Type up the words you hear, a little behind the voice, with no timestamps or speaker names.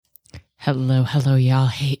Hello, y'all.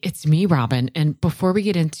 Hey, it's me, Robin. And before we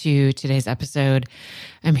get into today's episode,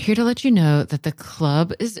 I'm here to let you know that the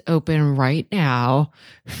club is open right now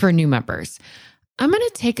for new members. I'm going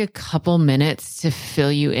to take a couple minutes to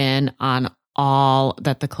fill you in on all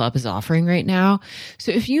that the club is offering right now.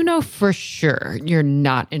 So if you know for sure you're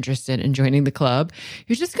not interested in joining the club,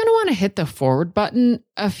 you're just going to want to hit the forward button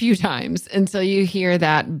a few times until you hear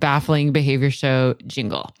that baffling behavior show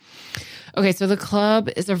jingle. Okay, so the club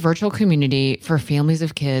is a virtual community for families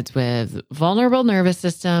of kids with vulnerable nervous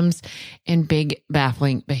systems and big,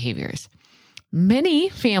 baffling behaviors. Many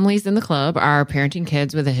families in the club are parenting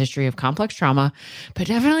kids with a history of complex trauma, but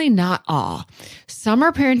definitely not all. Some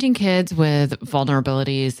are parenting kids with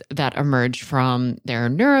vulnerabilities that emerge from their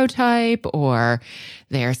neurotype or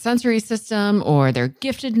their sensory system or their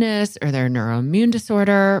giftedness or their neuroimmune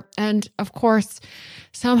disorder. And of course,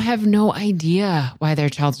 some have no idea why their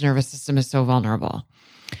child's nervous system is so vulnerable.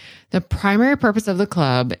 The primary purpose of the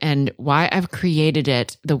club and why I've created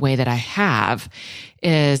it the way that I have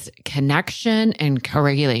is connection and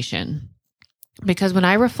co-regulation. Because when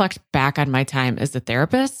I reflect back on my time as a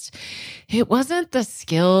therapist, it wasn't the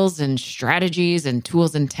skills and strategies and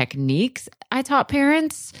tools and techniques I taught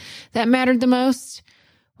parents that mattered the most.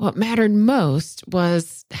 What mattered most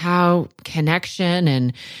was how connection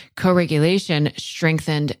and co-regulation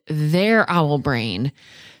strengthened their owl brain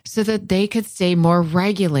so that they could stay more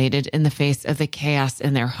regulated in the face of the chaos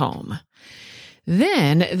in their home.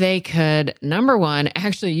 Then they could, number one,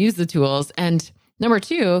 actually use the tools, and number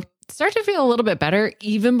two, start to feel a little bit better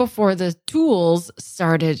even before the tools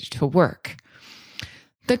started to work.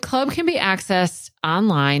 The club can be accessed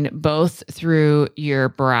online, both through your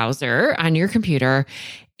browser on your computer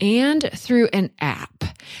and through an app.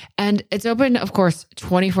 And it's open, of course,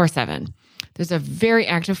 24/7. There's a very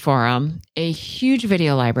active forum, a huge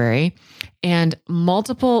video library, and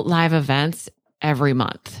multiple live events every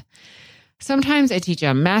month. Sometimes I teach a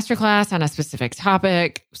masterclass on a specific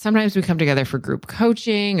topic. Sometimes we come together for group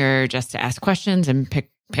coaching or just to ask questions and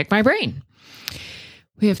pick my brain.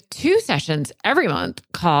 We have 2 sessions every month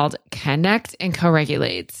called Connect and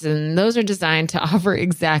Co-Regulates, and those are designed to offer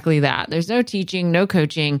exactly that. There's no teaching, no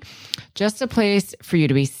coaching, just a place for you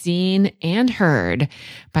to be seen and heard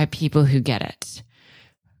by people who get it.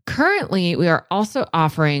 Currently, we are also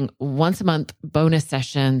offering once a month bonus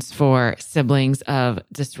sessions for siblings of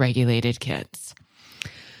dysregulated kids.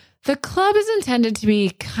 The club is intended to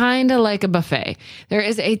be kind of like a buffet. There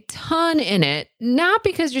is a ton in it, not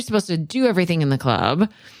because you're supposed to do everything in the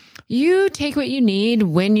club. You take what you need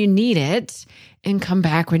when you need it and come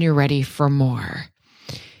back when you're ready for more.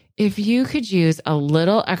 If you could use a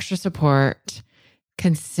little extra support,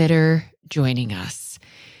 consider joining us.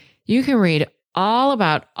 You can read all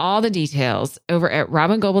about all the details over at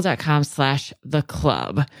robingoble.com/the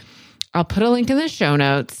club. I'll put a link in the show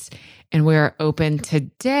notes. And we're open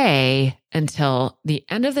today until the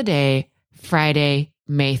end of the day, Friday,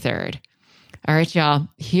 May 3rd. All right, y'all,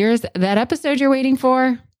 here's that episode you're waiting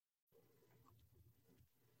for.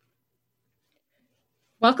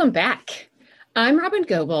 Welcome back. I'm Robin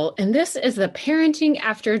Goble, and this is the Parenting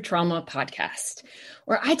After Trauma podcast,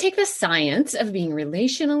 where I take the science of being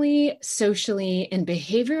relationally, socially, and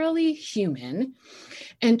behaviorally human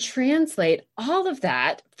and translate all of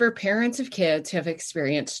that for parents of kids who have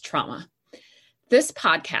experienced trauma. This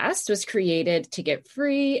podcast was created to get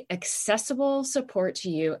free, accessible support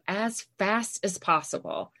to you as fast as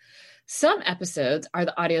possible. Some episodes are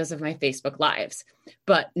the audios of my Facebook Lives,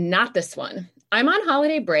 but not this one. I'm on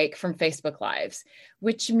holiday break from Facebook Lives,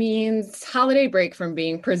 which means holiday break from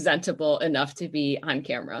being presentable enough to be on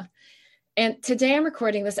camera. And today I'm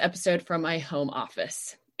recording this episode from my home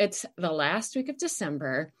office. It's the last week of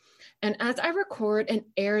December, and as I record and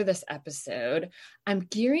air this episode, I'm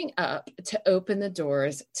gearing up to open the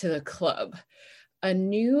doors to the club, a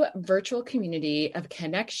new virtual community of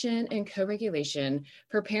connection and co-regulation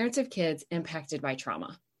for parents of kids impacted by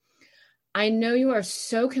trauma. I know you are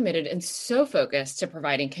so committed and so focused to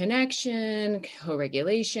providing connection,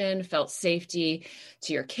 co-regulation, felt safety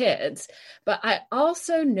to your kids, but I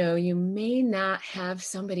also know you may not have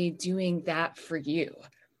somebody doing that for you.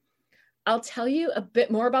 I'll tell you a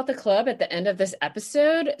bit more about the club at the end of this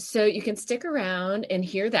episode, so you can stick around and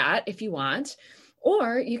hear that if you want,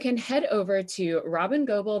 or you can head over to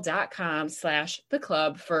robingoble.com/the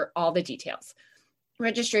club for all the details.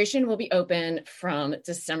 Registration will be open from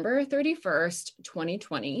December 31st,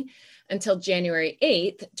 2020 until January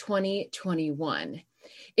 8th, 2021.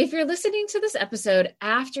 If you're listening to this episode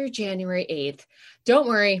after January 8th, don't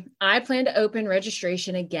worry, I plan to open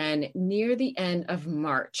registration again near the end of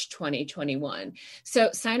March 2021.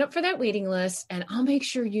 So sign up for that waiting list and I'll make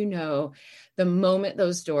sure you know the moment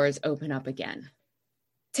those doors open up again.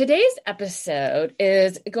 Today's episode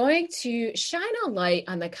is going to shine a light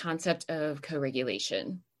on the concept of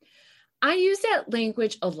co-regulation. I use that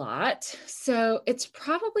language a lot, so it's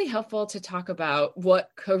probably helpful to talk about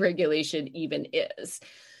what co-regulation even is.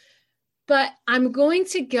 But I'm going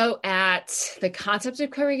to go at the concept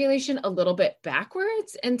of co-regulation a little bit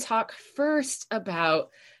backwards and talk first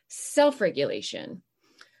about self-regulation.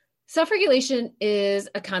 Self-regulation is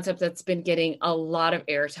a concept that's been getting a lot of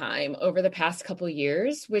airtime over the past couple of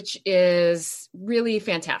years, which is really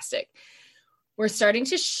fantastic. We're starting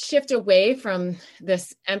to shift away from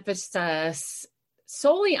this emphasis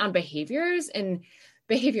solely on behaviors and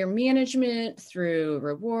behavior management through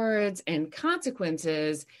rewards and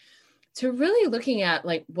consequences to really looking at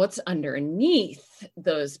like what's underneath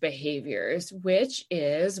those behaviors, which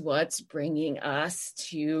is what's bringing us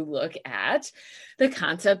to look at the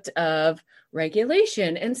concept of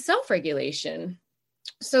regulation and self-regulation.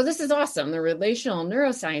 So this is awesome. The relational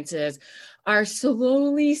neurosciences are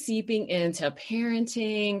slowly seeping into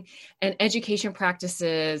parenting and education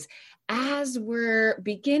practices as we're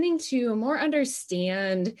beginning to more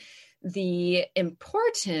understand the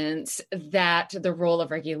importance that the role of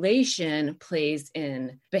regulation plays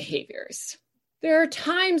in behaviors. There are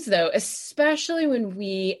times, though, especially when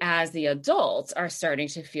we as the adults are starting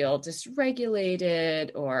to feel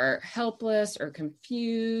dysregulated or helpless or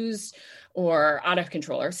confused or out of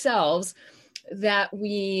control ourselves, that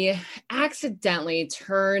we accidentally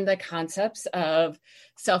turn the concepts of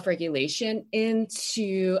self-regulation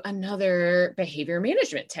into another behavior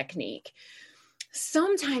management technique.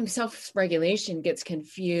 Sometimes self-regulation gets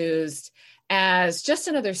confused as just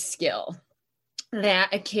another skill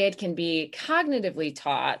that a kid can be cognitively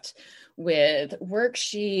taught with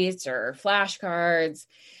worksheets or flashcards.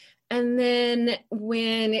 And then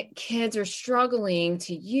when kids are struggling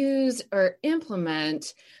to use or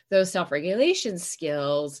implement those self-regulation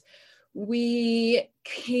skills, we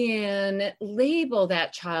can label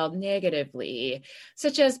that child negatively,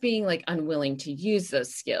 such as being like unwilling to use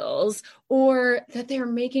those skills, or that they're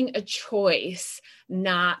making a choice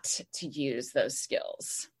not to use those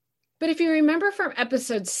skills. But if you remember from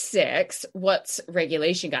episode 6, what's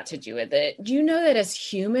regulation got to do with it, you know that as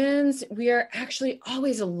humans, we are actually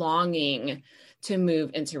always longing to move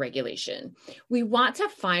into regulation. We want to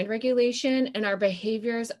find regulation, and our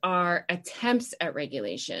behaviors are attempts at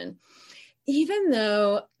regulation, even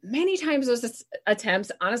though many times those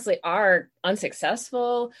attempts honestly are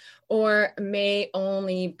unsuccessful or may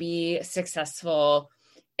only be successful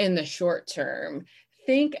in the short term.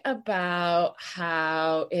 Think about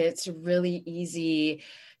how it's really easy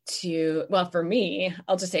to, well, for me,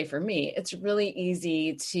 I'll just say for me, it's really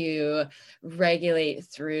easy to regulate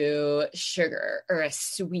through sugar or a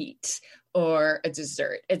sweet or a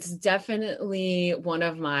dessert. It's definitely one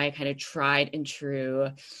of my kind of tried and true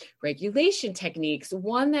regulation techniques,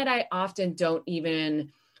 one that I often don't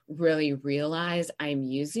even really realize I'm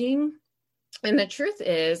using. And the truth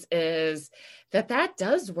is that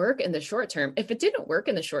does work in the short term. If it didn't work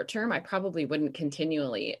in the short term, I probably wouldn't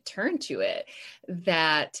continually turn to it.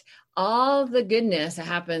 That all the goodness that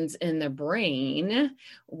happens in the brain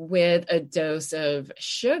with a dose of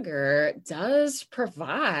sugar does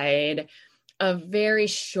provide a very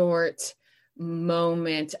short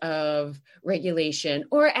moment of regulation,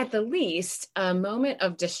 or at the least a moment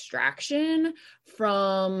of distraction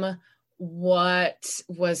from what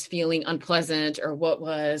was feeling unpleasant or what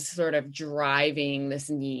was sort of driving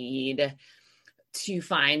this need to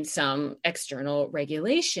find some external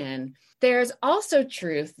regulation. There's also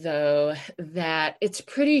truth, though, that it's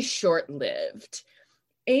pretty short-lived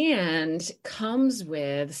and comes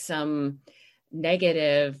with some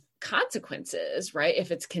negative consequences, right?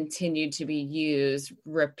 If it's continued to be used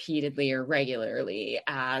repeatedly or regularly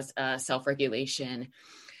as a self-regulation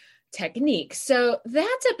technique. So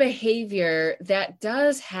that's a behavior that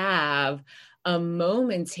does have a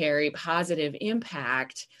momentary positive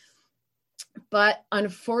impact, but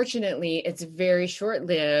unfortunately, it's very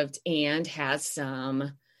short-lived and has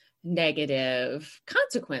some negative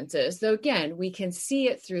consequences. So again, we can see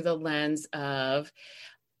it through the lens of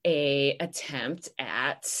an attempt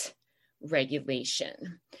at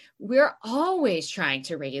regulation. We're always trying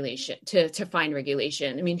to find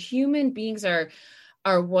regulation. I mean, human beings are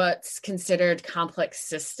what's considered complex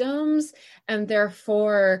systems, and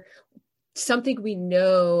therefore something we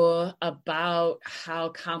know about how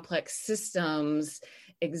complex systems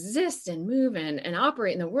exist and move and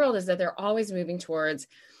operate in the world is that they're always moving towards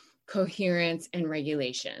coherence and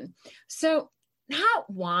regulation. So not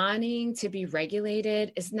wanting to be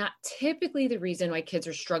regulated is not typically the reason why kids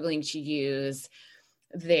are struggling to use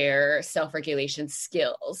their self-regulation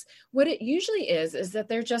skills. What it usually is that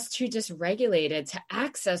they're just too dysregulated to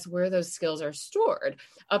access where those skills are stored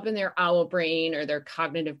up in their owl brain or their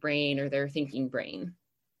cognitive brain or their thinking brain.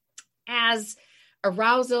 As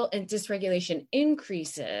arousal and dysregulation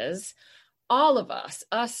increases, all of us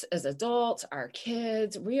as adults, our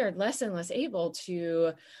kids, we are less and less able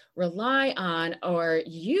to rely on or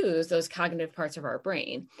use those cognitive parts of our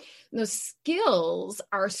brain. And those skills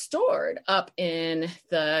are stored up in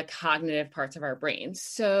the cognitive parts of our brain.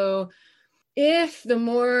 So if the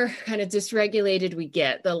more kind of dysregulated we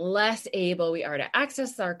get, the less able we are to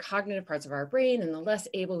access our cognitive parts of our brain and the less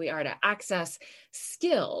able we are to access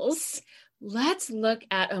skills. Let's look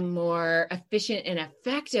at a more efficient and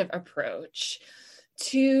effective approach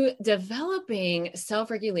to developing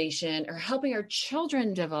self-regulation or helping our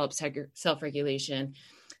children develop self-regulation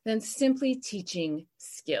than simply teaching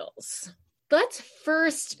skills. Let's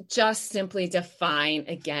first just simply define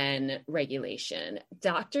again regulation.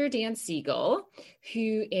 Dr. Dan Siegel,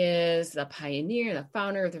 who is the pioneer, the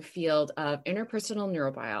founder of the field of interpersonal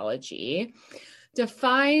neurobiology,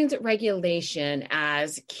 defined regulation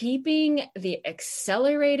as keeping the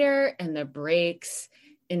accelerator and the brakes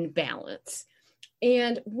in balance.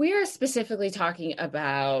 And we're specifically talking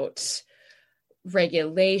about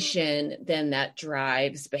regulation then that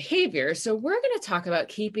drives behavior. So we're going to talk about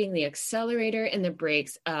keeping the accelerator and the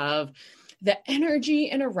brakes of the energy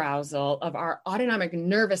and arousal of our autonomic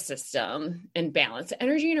nervous system in balance, the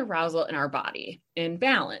energy and arousal in our body in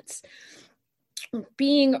balance.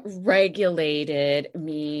 Being regulated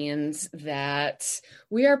means that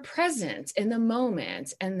we are present in the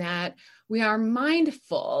moment and that we are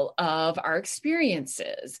mindful of our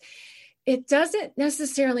experiences. It doesn't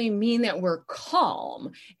necessarily mean that we're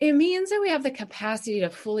calm. It means that we have the capacity to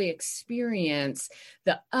fully experience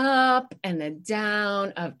the up and the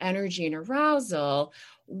down of energy and arousal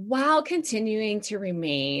while continuing to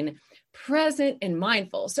remain present and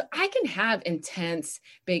mindful. So I can have intense,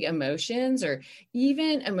 big emotions or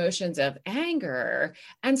even emotions of anger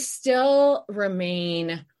and still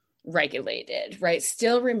remain regulated, right?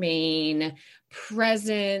 Still remain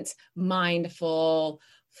present, mindful,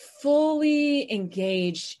 fully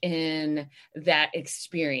engaged in that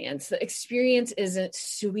experience. The experience isn't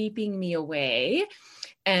sweeping me away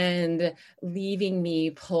and leaving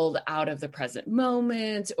me pulled out of the present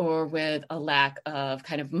moment or with a lack of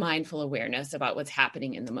kind of mindful awareness about what's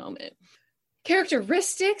happening in the moment.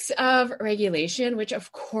 Characteristics of regulation, which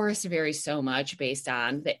of course vary so much based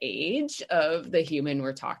on the age of the human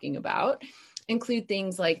we're talking about, include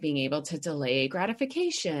things like being able to delay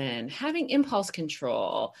gratification, having impulse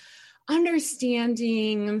control,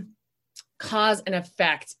 understanding cause and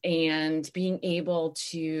effect, and being able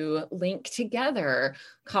to link together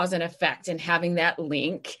cause and effect and having that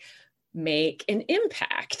link make an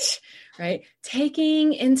impact, right?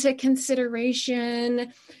 Taking into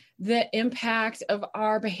consideration the impact of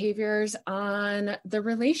our behaviors on the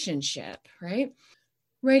relationship, right?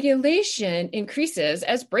 Regulation increases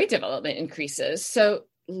as brain development increases. So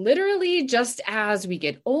literally just as we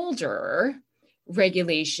get older,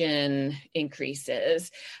 regulation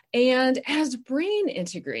increases and as brain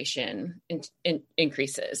integration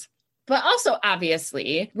increases. But also,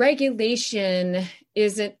 obviously, regulation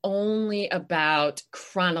isn't only about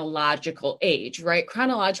chronological age, right?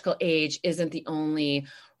 Chronological age isn't the only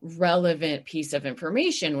relevant piece of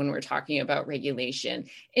information when we're talking about regulation.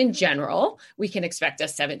 In general, we can expect a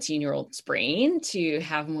 17-year-old's brain to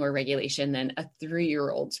have more regulation than a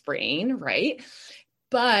 3-year-old's brain, right?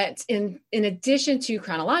 But in addition to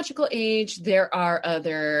chronological age, there are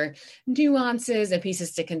other nuances and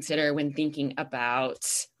pieces to consider when thinking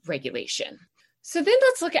about regulation. So then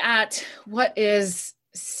let's look at what is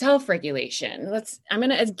self-regulation. I'm going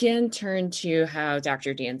to again turn to how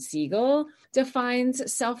Dr. Dan Siegel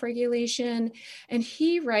defines self-regulation. And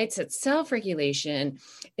he writes that self-regulation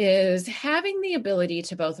is having the ability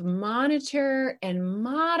to both monitor and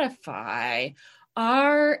modify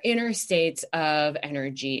our inner states of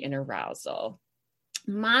energy and arousal.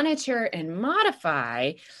 Monitor and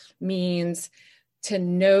modify means to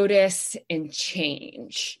notice and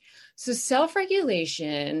change. So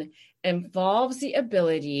self-regulation involves the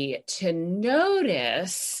ability to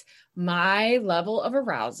notice my level of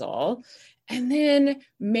arousal and then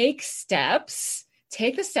take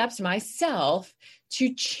the steps myself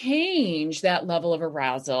to change that level of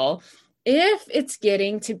arousal if it's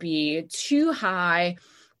getting to be too high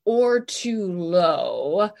or too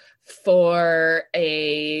low for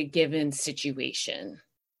a given situation.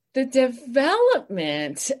 The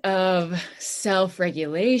development of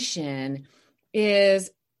self-regulation is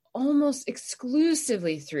almost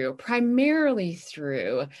primarily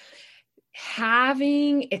through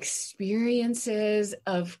having experiences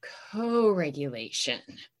of co-regulation.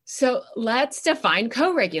 So let's define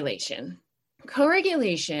co-regulation.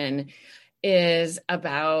 Co-regulation is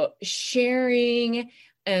about sharing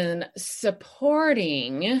and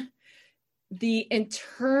supporting the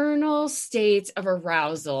internal states of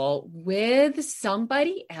arousal with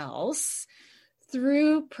somebody else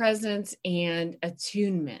through presence and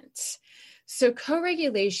attunement. So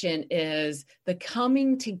co-regulation is the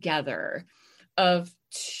coming together of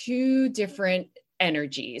two different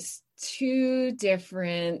energies, two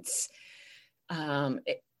different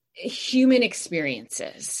human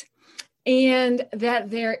experiences, and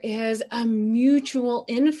that there is a mutual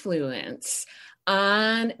influence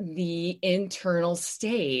on the internal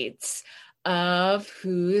states of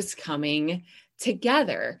who's coming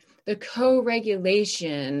together. The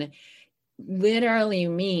co-regulation literally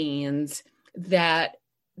means that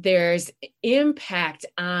there's impact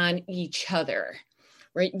on each other,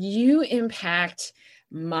 right? You impact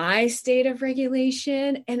my state of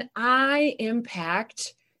regulation and I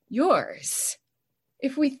impact yours.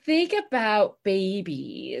 If we think about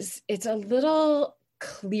babies, it's a little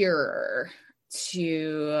clearer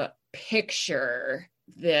to picture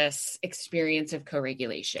this experience of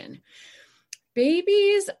co-regulation.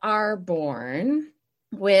 Babies are born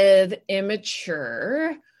with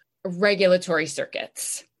immature regulatory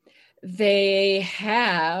circuits. They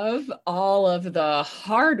have all of the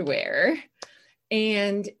hardware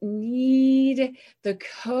and need the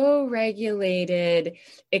co-regulated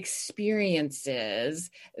experiences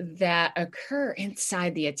that occur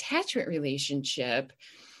inside the attachment relationship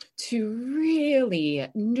to really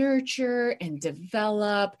nurture and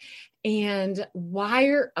develop and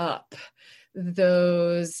wire up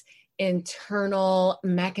those internal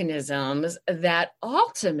mechanisms that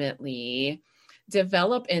ultimately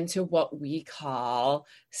develop into what we call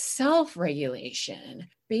self-regulation.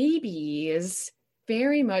 Babies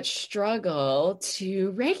very much struggle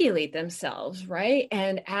to regulate themselves, right?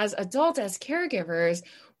 And as adults, as caregivers,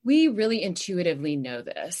 we really intuitively know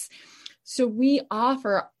this. So we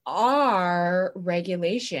offer our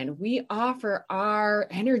regulation, we offer our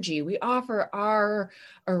energy, we offer our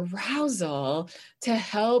arousal to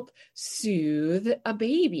help soothe a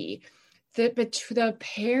baby. The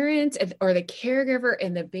parent or the caregiver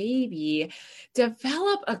and the baby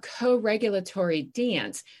develop a co-regulatory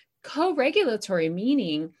dance. Co-regulatory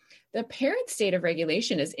meaning the parent's state of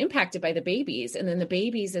regulation is impacted by the baby's, and then the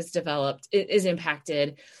baby's is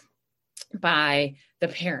impacted by the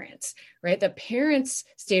parents, right? The parent's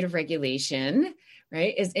state of regulation,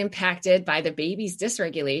 right, is impacted by the baby's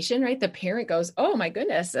dysregulation, right? The parent goes, oh my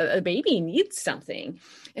goodness, a baby needs something.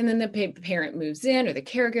 And then the parent moves in, or the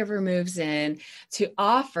caregiver moves in to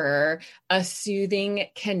offer a soothing,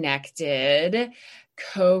 connected,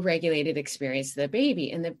 co-regulated experience to the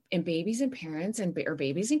baby. And babies and parents or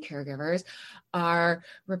babies and caregivers are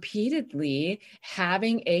repeatedly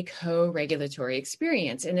having a co-regulatory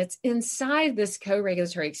experience. And it's inside this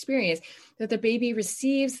co-regulatory experience that the baby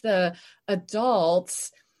receives the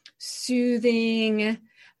adult's soothing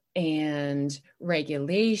and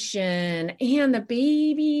regulation, and the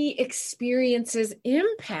baby experiences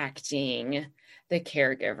impacting the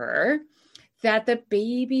caregiver, that the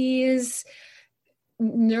baby's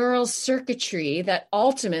neural circuitry that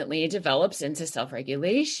ultimately develops into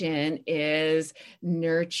self-regulation is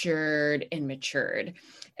nurtured and matured.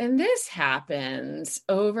 And this happens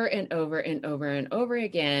over and over and over and over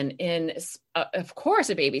again in, of course,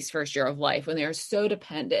 a baby's first year of life, when they are so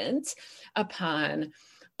dependent upon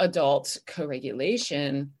adult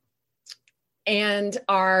co-regulation. And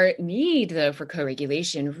our need, though, for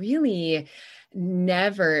co-regulation really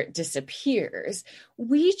never disappears.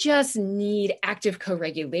 We just need active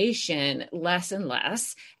co-regulation less and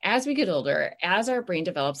less as we get older, as our brain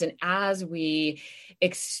develops, and as we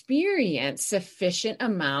experience sufficient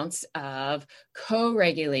amounts of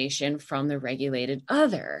co-regulation from the regulated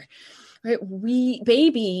other. Right?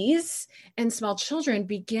 Babies and small children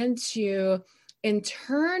begin to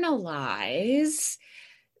internalize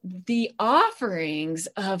the offerings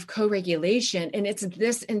of co-regulation, and it's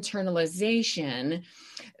this internalization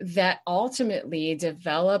that ultimately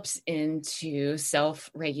develops into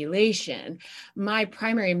self-regulation. My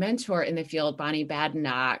primary mentor in the field, Bonnie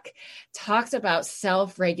Badenoch, talks about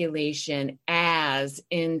self-regulation as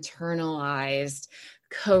internalized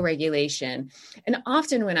co-regulation. And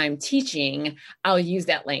often when I'm teaching, I'll use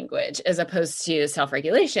that language as opposed to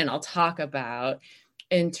self-regulation. I'll talk about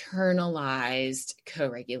internalized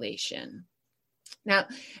co-regulation. Now,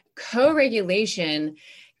 co-regulation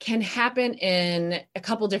can happen in a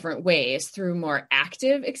couple different ways, through more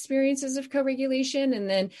active experiences of co-regulation and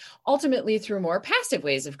then ultimately through more passive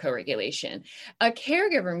ways of co-regulation. A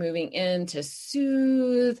caregiver moving in to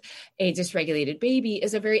soothe a dysregulated baby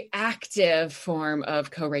is a very active form of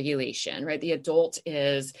co-regulation, right? The adult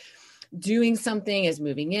is doing something, is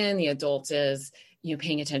moving in, the adult is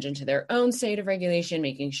paying attention to their own state of regulation,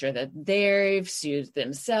 making sure that they've soothed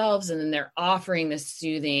themselves, and then they're offering the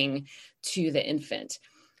soothing to the infant.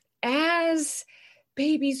 As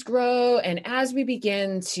babies grow and as we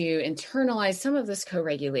begin to internalize some of this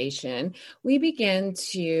co-regulation, we begin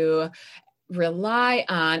to rely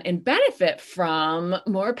on and benefit from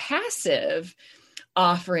more passive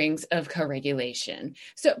offerings of co-regulation.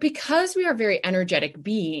 So because we are very energetic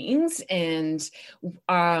beings and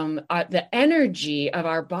the energy of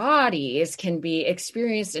our bodies can be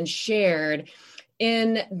experienced and shared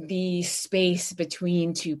in the space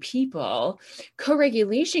between two people,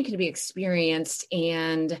 co-regulation can be experienced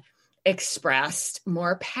and expressed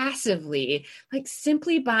more passively, like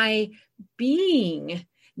simply by being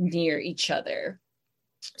near each other.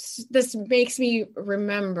 This makes me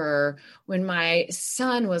remember when my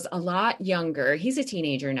son was a lot younger. He's a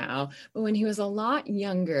teenager now, but when he was a lot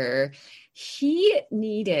younger, he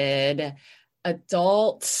needed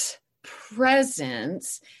adult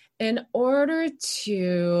presence in order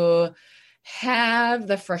to have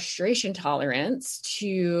the frustration tolerance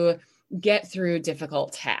to get through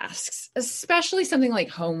difficult tasks, especially something like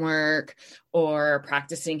homework or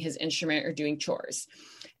practicing his instrument or doing chores.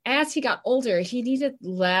 As he got older, he needed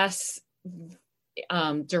less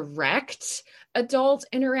direct adult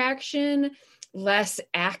interaction, less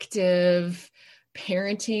active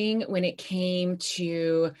parenting when it came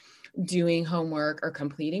to doing homework or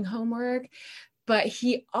completing homework. But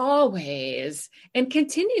he always and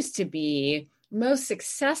continues to be most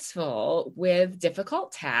successful with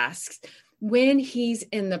difficult tasks when he's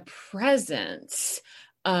in the presence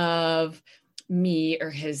of me or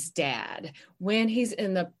his dad, when he's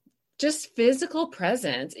in the just physical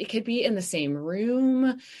presence. It could be in the same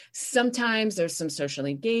room. Sometimes there's some social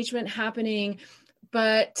engagement happening,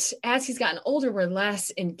 but as he's gotten older, we're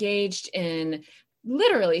less engaged in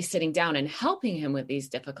literally sitting down and helping him with these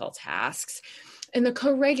difficult tasks. And the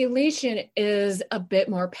co-regulation is a bit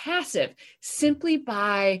more passive, simply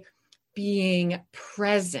by being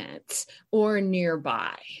present or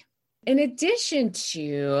nearby. In addition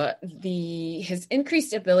to his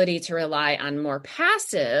increased ability to rely on more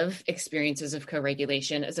passive experiences of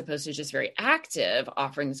co-regulation as opposed to just very active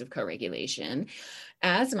offerings of co-regulation,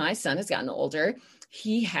 as my son has gotten older,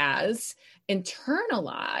 he has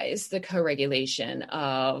internalized the co-regulation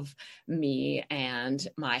of me and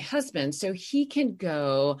my husband. So he can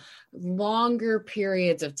go longer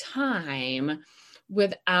periods of time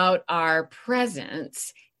without our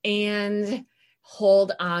presence and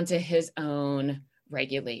hold on to his own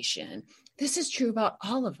regulation. This is true about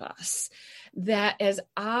all of us, that as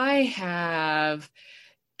I have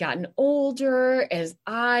gotten older, as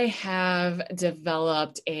I have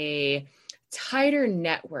developed a tighter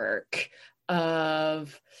network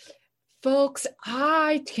of folks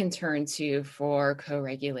I can turn to for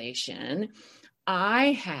co-regulation,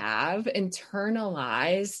 I have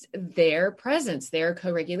internalized their presence, their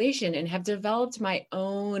co-regulation, and have developed my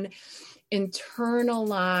own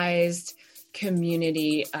internalized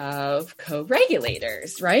community of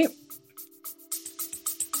co-regulators, right?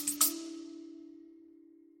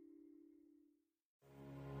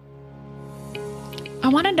 I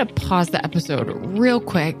wanted to pause the episode real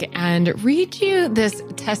quick and read you this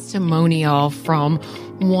testimonial from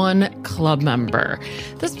one club member.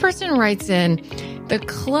 This person writes in, "The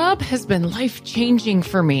club has been life-changing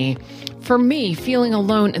for me. For me, feeling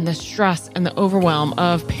alone in the stress and the overwhelm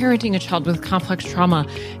of parenting a child with complex trauma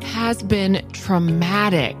has been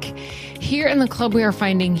traumatic. Here in the club, we are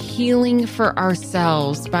finding healing for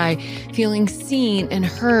ourselves by feeling seen and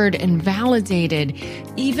heard and validated,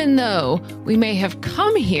 even though we may have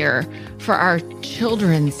come here for our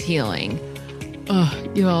children's healing."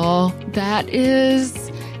 Y'all, that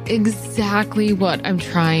is exactly what I'm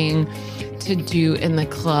trying to do in the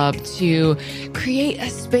club, to create a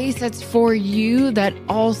space that's for you that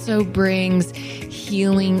also brings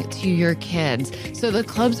healing to your kids. So the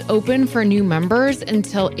club's open for new members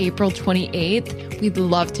until April 28th. We'd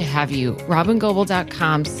love to have you.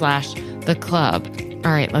 RobinGoebel.com/the club.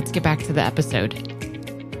 All right, let's get back to the episode.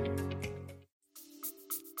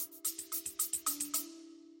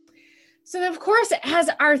 course, as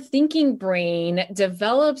our thinking brain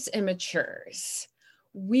develops and matures,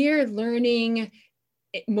 we're learning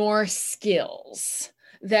more skills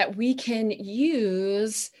that we can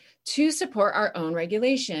use to support our own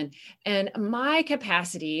regulation. And my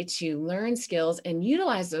capacity to learn skills and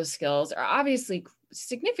utilize those skills are obviously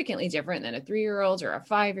significantly different than a 3-year-old or a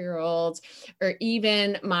 5-year-old, or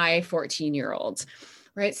even my 14-year-old.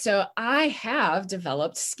 Right. So I have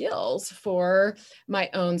developed skills for my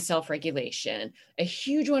own self-regulation. A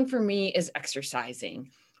huge one for me is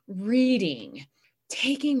exercising, reading,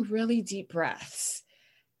 taking really deep breaths,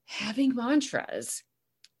 having mantras,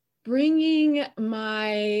 bringing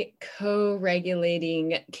my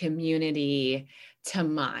co-regulating community to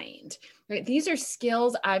mind. Right? These are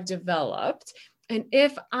skills I've developed. And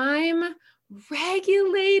if I'm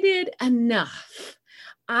regulated enough,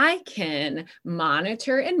 I can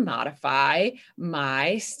monitor and modify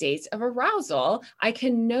my states of arousal. I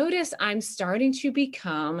can notice I'm starting to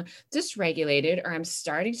become dysregulated, or I'm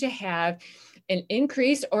starting to have an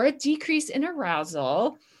increase or a decrease in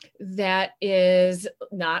arousal that is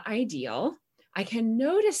not ideal. I can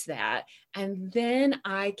notice that, and then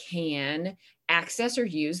I can access or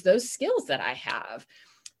use those skills that I have.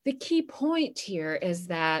 The key point here is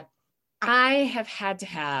that I have had to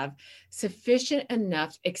have sufficient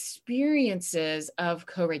enough experiences of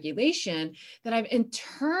co-regulation that I've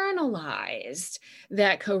internalized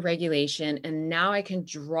that co-regulation, and now I can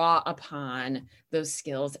draw upon those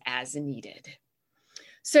skills as needed.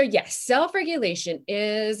 So yes, self-regulation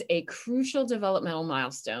is a crucial developmental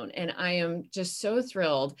milestone, and I am just so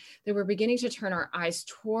thrilled that we're beginning to turn our eyes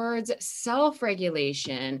towards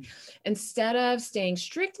self-regulation instead of staying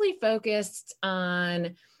strictly focused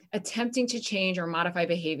on attempting to change or modify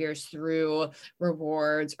behaviors through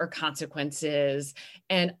rewards or consequences,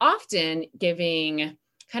 and often giving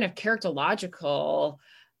kind of characterological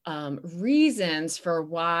reasons for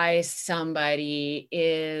why somebody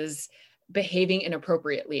is behaving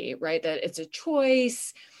inappropriately, right? That it's a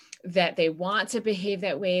choice, that they want to behave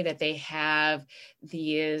that way, that they have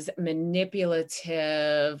these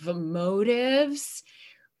manipulative motives,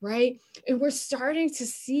 right? And we're starting to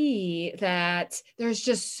see that there's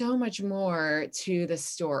just so much more to the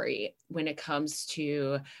story when it comes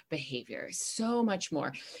to behavior, so much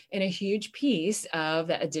more. And a huge piece of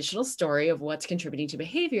the additional story of what's contributing to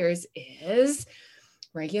behaviors is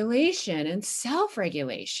regulation and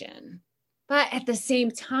self-regulation. But at the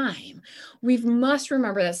same time, we must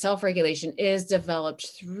remember that self-regulation is developed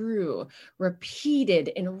through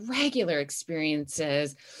repeated and regular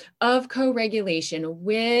experiences of co-regulation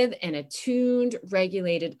with an attuned,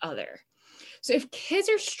 regulated other. So if kids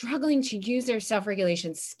are struggling to use their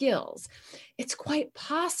self-regulation skills, it's quite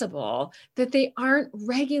possible that they aren't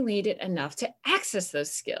regulated enough to access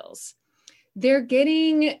those skills. They're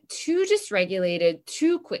getting too dysregulated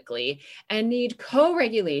too quickly and need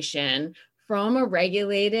co-regulation from a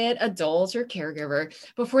regulated adult or caregiver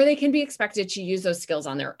before they can be expected to use those skills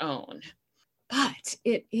on their own. But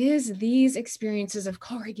it is these experiences of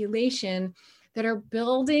co-regulation that are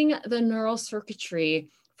building the neural circuitry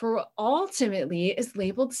for what ultimately is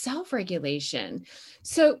labeled self-regulation.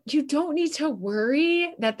 So you don't need to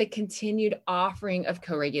worry that the continued offering of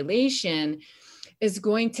co-regulation is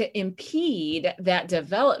going to impede that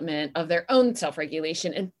development of their own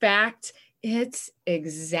self-regulation. In fact, it's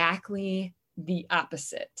exactly the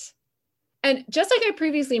opposite. And just like I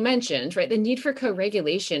previously mentioned, right, the need for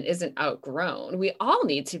co-regulation isn't outgrown. We all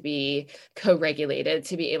need to be co-regulated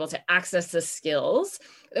to be able to access the skills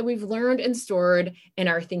that we've learned and stored in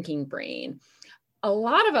our thinking brain. A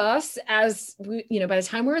lot of us, as we, by the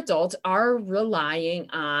time we're adults, are relying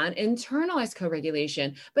on internalized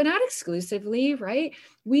co-regulation, but not exclusively, right?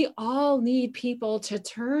 We all need people to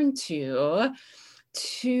turn to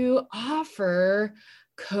offer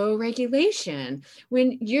co-regulation.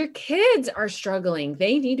 When your kids are struggling,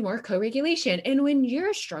 they need more co-regulation. And when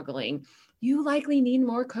you're struggling, you likely need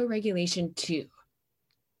more co-regulation too.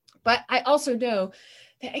 But I also know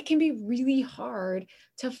that it can be really hard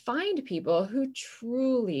to find people who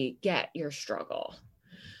truly get your struggle,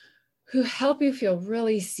 who help you feel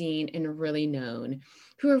really seen and really known,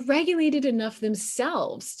 who are regulated enough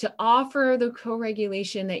themselves to offer the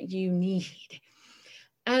co-regulation that you need.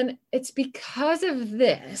 And it's because of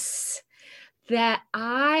this that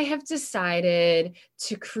I have decided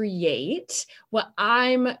to create what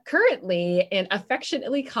I'm currently and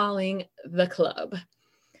affectionately calling the club.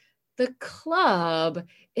 The club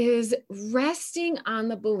is resting on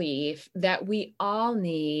the belief that we all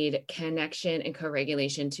need connection and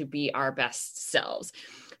co-regulation to be our best selves,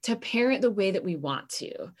 to parent the way that we want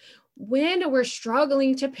to. when we're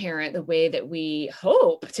struggling to parent the way that we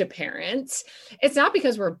hope to parent, it's not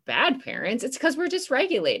because we're bad parents, it's because we're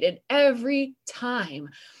dysregulated every time.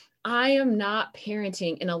 I am not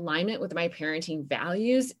parenting in alignment with my parenting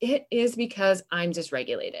values. It is because I'm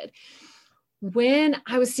dysregulated. When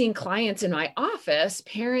I was seeing clients in my office,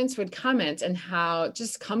 parents would comment on how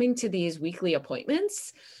just coming to these weekly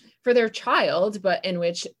appointments for their child, but in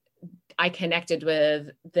which I connected with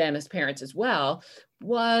them as parents as well,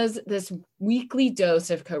 was this weekly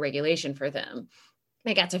dose of co-regulation for them.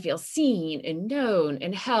 They got to feel seen and known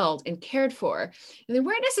and held and cared for. And they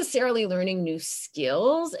weren't necessarily learning new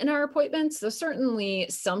skills in our appointments, though certainly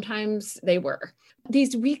sometimes they were.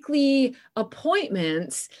 These weekly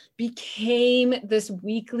appointments became this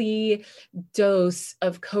weekly dose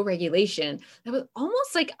of co-regulation that was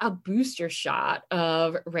almost like a booster shot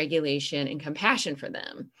of regulation and compassion for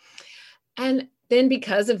them. And then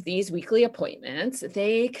because of these weekly appointments,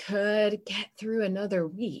 they could get through another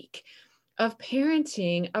week of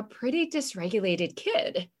parenting a pretty dysregulated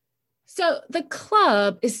kid. So the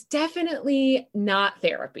club is definitely not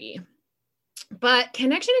therapy, but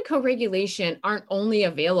connection and co-regulation aren't only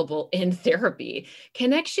available in therapy.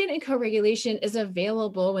 Connection and co-regulation is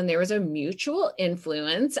available when there is a mutual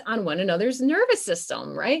influence on one another's nervous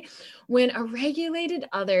system, right? When a regulated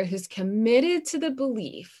other who's committed to the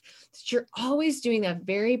belief that you're always doing the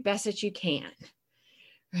very best that you can,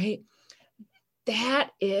 right? That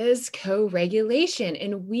is co-regulation,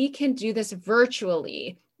 and we can do this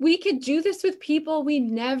virtually. We could do this with people we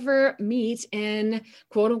never meet in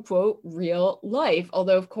quote unquote real life.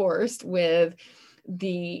 Although of course, with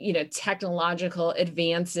the technological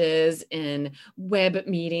advances in web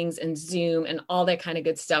meetings and Zoom and all that kind of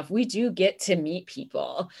good stuff, we do get to meet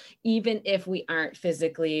people, even if we aren't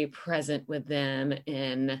physically present with them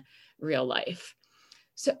in real life.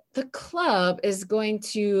 So the club is going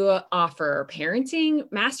to offer parenting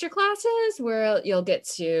masterclasses where you'll get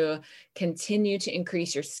to continue to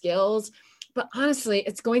increase your skills. But honestly,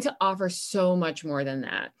 it's going to offer so much more than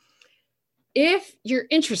that. If you're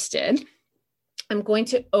interested, I'm going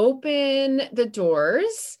to open the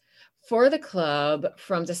doors for the club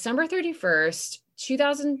from December 31st,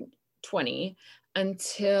 2020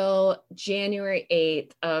 until January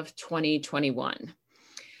 8th of 2021.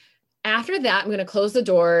 After that, I'm going to close the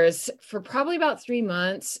doors for probably about 3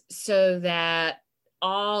 months so that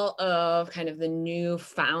all of kind of the new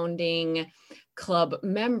founding club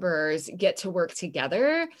members get to work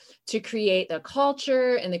together to create the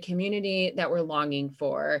culture and the community that we're longing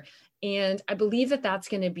for. And I believe that that's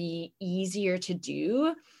going to be easier to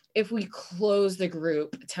do if we close the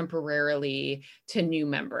group temporarily to new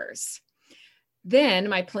members. Then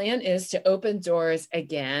my plan is to open doors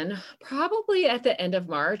again, probably at the end of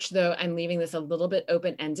March, though I'm leaving this a little bit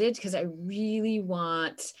open-ended because I really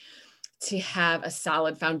want to have a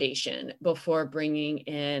solid foundation before bringing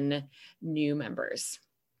in new members.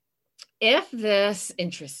 If this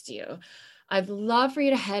interests you, I'd love for you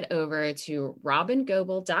to head over to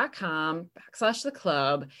robingoble.com/the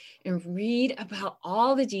club and read about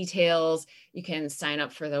all the details. You can sign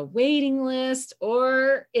up for the waiting list,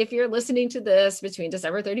 or if you're listening to this between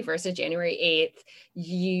December 31st and January 8th,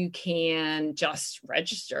 you can just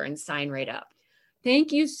register and sign right up.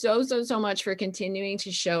 Thank you so much for continuing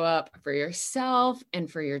to show up for yourself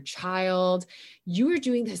and for your child. You are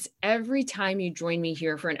doing this every time you join me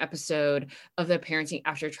here for an episode of the Parenting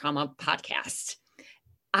After Trauma podcast.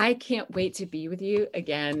 I can't wait to be with you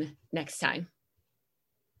again next time.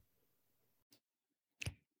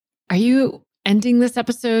 Are you ending this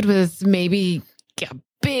episode with maybe a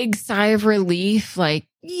big sigh of relief? Like,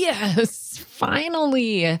 yes,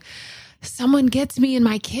 finally, someone gets me and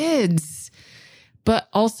my kids. But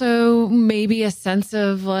also maybe a sense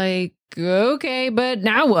of like, okay, but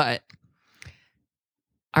now what?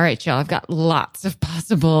 All right, y'all, I've got lots of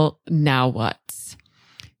possible now whats.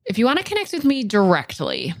 If you want to connect with me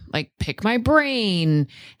directly, like pick my brain,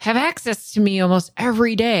 have access to me almost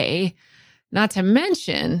every day, not to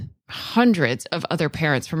mention hundreds of other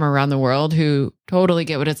parents from around the world who totally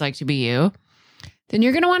get what it's like to be you, then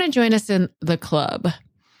you're going to want to join us in the club.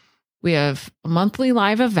 We have monthly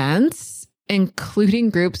live events, including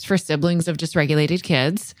groups for siblings of dysregulated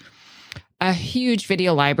kids, a huge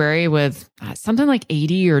video library with something like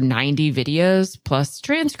 80 or 90 videos, plus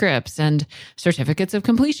transcripts and certificates of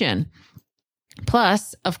completion.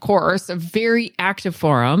 Plus, of course, a very active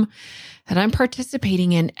forum that I'm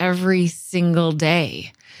participating in every single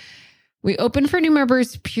day. We open for new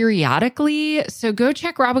members periodically, so go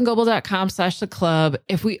check robingoble.com/the club.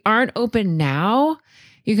 If we aren't open now,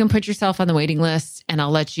 you can put yourself on the waiting list and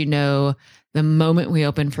I'll let you know the moment we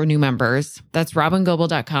open for new members. That's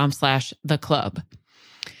robingoble.com/theclub.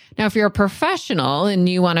 Now, if you're a professional and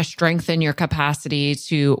you want to strengthen your capacity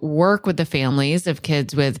to work with the families of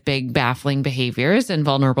kids with big, baffling behaviors and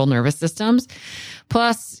vulnerable nervous systems,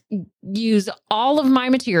 plus use all of my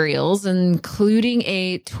materials, including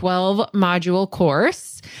a 12-module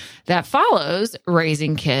course that follows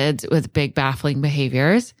raising kids with big, baffling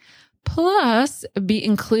behaviors, plus be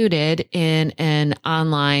included in an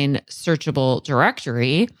online searchable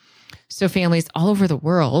directory so families all over the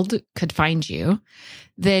world could find you,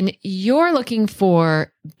 then you're looking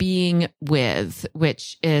for Being With,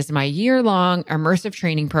 which is my year-long immersive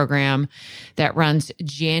training program that runs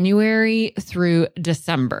January through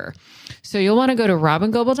December. So you'll want to go to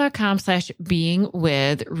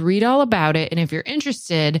robingoble.com/beingwith, read all about it. And if you're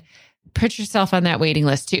interested, put yourself on that waiting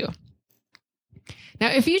list too. Now,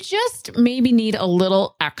 if you just maybe need a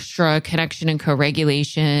little extra connection and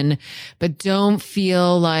co-regulation, but don't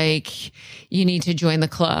feel like you need to join the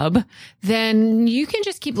club, then you can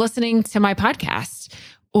just keep listening to my podcast.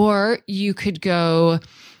 Or you could go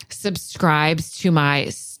subscribe to my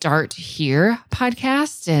Start Here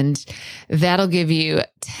podcast, and that'll give you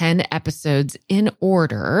 10 episodes in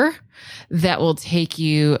order that will take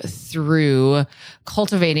you through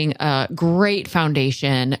cultivating a great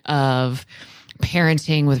foundation of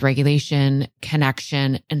parenting with regulation,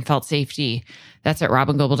 connection, and felt safety. That's at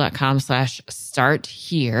robingoble.com/start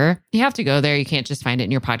here. You have to go there. You can't just find it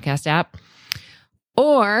in your podcast app.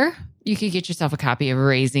 Or you could get yourself a copy of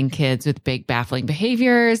Raising Kids with Big Baffling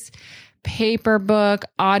Behaviors, paper book,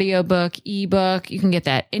 audiobook, ebook. You can get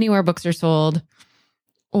that anywhere books are sold.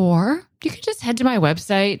 Or you could just head to my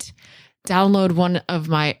website, download one of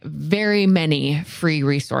my very many free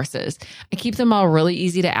resources. I keep them all really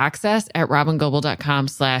easy to access at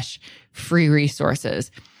robingoble.com/free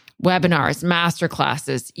resources. Webinars,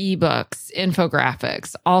 masterclasses, ebooks,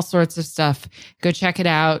 infographics, all sorts of stuff. Go check it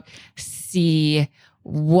out. See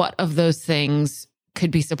what of those things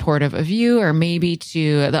could be supportive of you, or maybe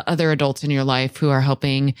to the other adults in your life who are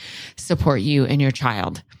helping support you and your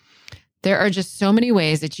child. There are just so many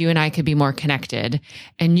ways that you and I could be more connected,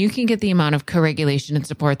 and you can get the amount of co-regulation and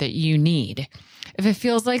support that you need. If it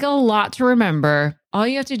feels like a lot to remember, all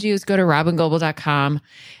you have to do is go to robingoble.com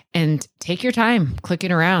and take your time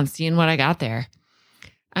clicking around, seeing what I got there.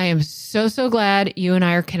 I am so, so glad you and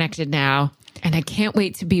I are connected now, and I can't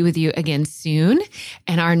wait to be with you again soon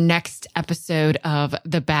in our next episode of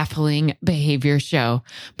the Baffling Behavior Show.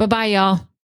 Bye-bye, y'all.